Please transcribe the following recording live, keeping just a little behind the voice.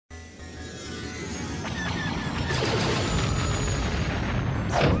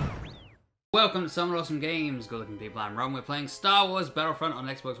welcome to Some Awesome Games. Good looking people, I'm Ron. We're playing Star Wars Battlefront on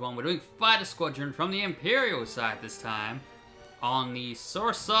Xbox One. We're doing Fighter Squadron from the Imperial side this time on the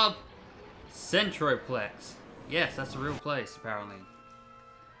Sub Centroplex. Yes, that's a real place apparently.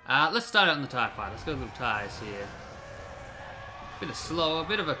 Let's start out on the TIE fighter. Let's go with the TIEs here. Bit of slow, a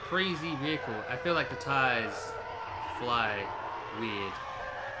bit of a crazy vehicle. I feel like the TIEs fly weird,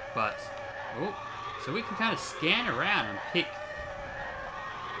 but so we can kind of scan around and pick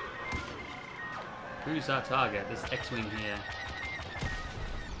who's our target. This X-Wing here.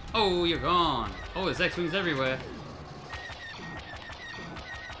 Oh, you're gone. Oh, there's X-Wings everywhere.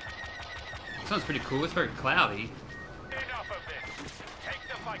 This one's pretty cool. It's very cloudy. Enough of this. Take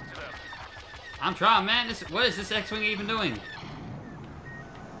the fight to them. I'm trying, man. What is this X-Wing even doing?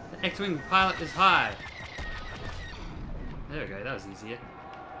 The X-Wing pilot is high. There we go. That was easier.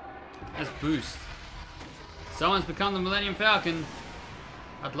 Let's boost. Someone's become the Millennium Falcon.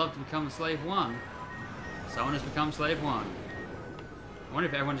 I'd love to become a Slave 1. Someone has become Slave 1. I wonder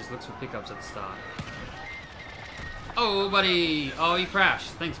if everyone just looks for pickups at the start. Oh, buddy! Oh, you crashed.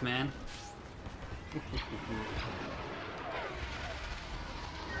 Thanks, man.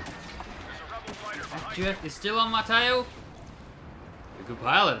 That jerk is still on my tail? You're a good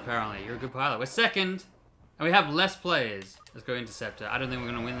pilot, apparently. You're a good pilot. We're second, and we have less players. Let's go Interceptor. I don't think we're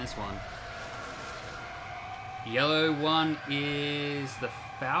going to win this one. Yellow one is the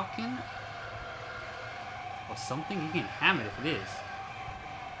Falcon? Or something? You can ham it if it is.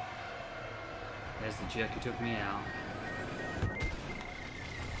 There's the jerk who took me out.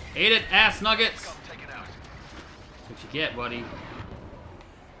 Eat it, ass nuggets! That's what you get, buddy.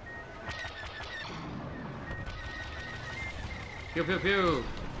 Pew pew pew!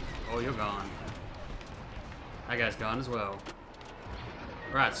 Oh, you're gone. That guy's gone as well.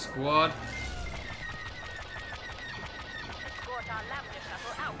 Right, squad. Escort our Lambda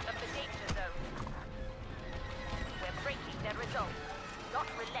shuttle out of the danger zone. We're breaking their results. Not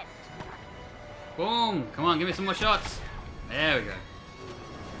relent. Boom! Come on, give me some more shots. There we go.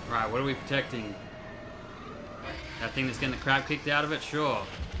 Right, what are we protecting? That thing that's getting the crap kicked out of it? Sure.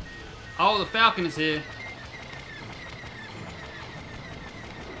 Oh, the Falcon is here.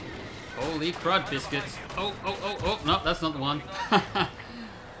 Holy crud biscuits. Oh, no, that's not the one.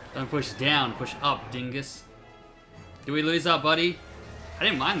 Don't push down, push up, dingus. Did we lose our buddy? I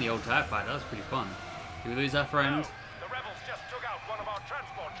didn't mind the old TIE fighter, that was pretty fun. Did we lose our friend? The rebels just took out one of our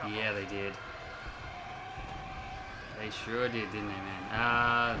transport shuttles. Yeah, they did. They sure did, didn't they,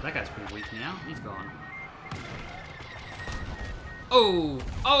 man? That guy's pretty weak now. He's gone.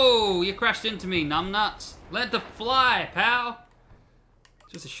 Oh, you crashed into me, numbnuts. Learn to fly, pal.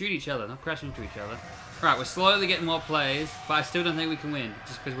 Just to shoot each other, not crash into each other. Right, we're slowly getting more plays, but I still don't think we can win,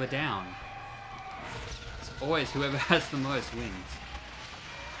 just because we're down. It's always whoever has the most wins.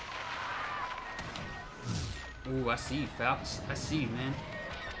 Oh, I see you, Falcons. I see you, man.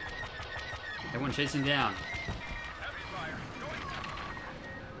 Everyone chasing down.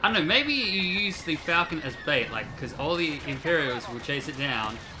 I don't know, maybe you use the Falcon as bait, like, because all the Imperials will chase it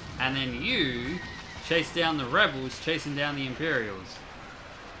down, and then you chase down the Rebels chasing down the Imperials.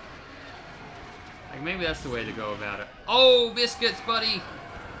 Like, maybe that's the way to go about it. Oh, biscuits, buddy!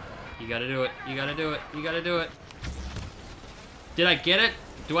 You gotta do it, you gotta do it, you gotta do it. Did I get it?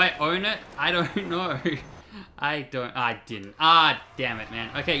 Do I own it? I don't know. I didn't. Ah, damn it,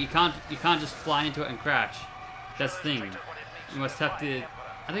 man. Okay, you can't just fly into it and crash. That's the thing. You must have to...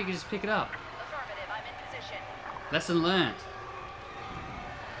 I think you just pick it up. Lesson learned.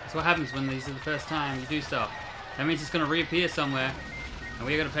 That's what happens when these are the first time you do stuff. That means it's going to reappear somewhere, and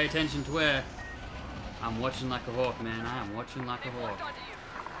we're going to pay attention to where. I'm watching like a hawk, man. I am watching like a hawk.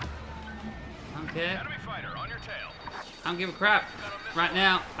 I don't care. I don't give a crap. Right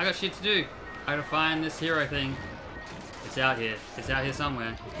now, I got shit to do. I gotta find this hero thing. It's out here. It's out here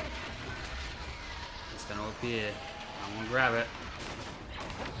somewhere. It's gonna appear. I'm gonna grab it.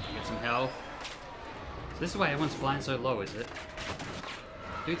 Get some health. So this is why everyone's flying so low, is it?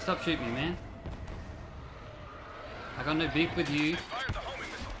 Dude, stop shooting me, man. I got no beef with you.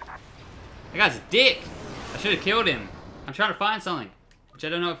 That guy's a dick! I should have killed him. I'm trying to find something, which I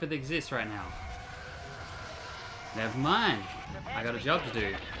don't know if it exists right now. Never mind. I got a job to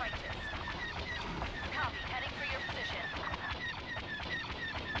do.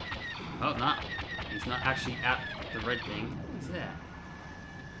 Oh, no. He's not actually at the red thing. What's that?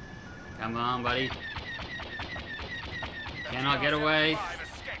 Come on, buddy. Cannot get away.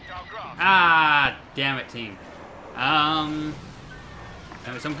 Ah, damn it, team.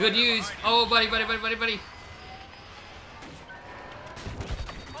 There was some good news. Oh, buddy.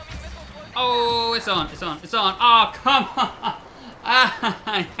 Oh, it's on. Oh, come on.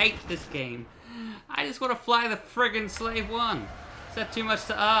 I hate this game. I just want to fly the friggin' Slave 1. Is that too much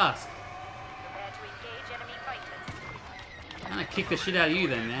to ask? Prepare to engage enemy fighters. I'm gonna kick the shit out of you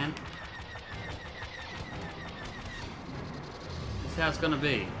then, man. This is how it's gonna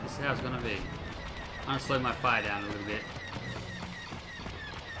be. This is how it's gonna be. I'm gonna slow my fire down a little bit.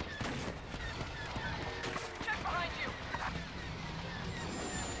 Check behind you.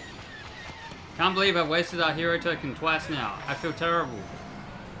 Can't believe I've wasted our hero token twice now. I feel terrible.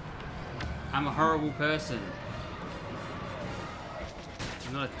 I'm a horrible person.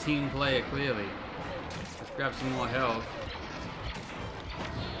 I'm not a team player, clearly. Let's grab some more health.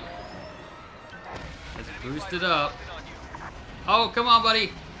 Let's boost it up. Oh, come on,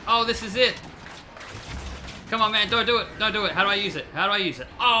 buddy. Oh, this is it. Come on, man. Don't do it. Don't do it. How do I use it? How do I use it?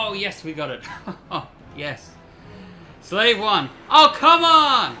 Oh, yes, we got it. Oh, yes. Slave 1. Oh, come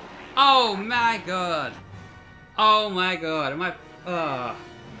on. Oh, my God. Oh, my God. Am I...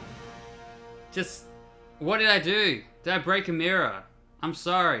 Just... What did I do? Did I break a mirror? I'm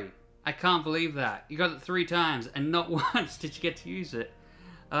sorry. I can't believe that. You got it 3 times, and not once did you get to use it.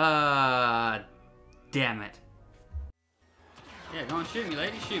 Damn it. Yeah, go on, shoot me,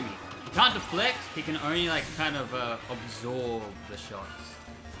 lady, shoot me. He can't deflect, he can only, like, kind of, absorb the shots.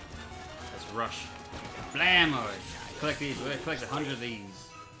 Let's rush. Blammo! Collect these, we're gonna collect 100 of these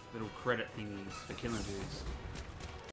little credit thingies for killing dudes.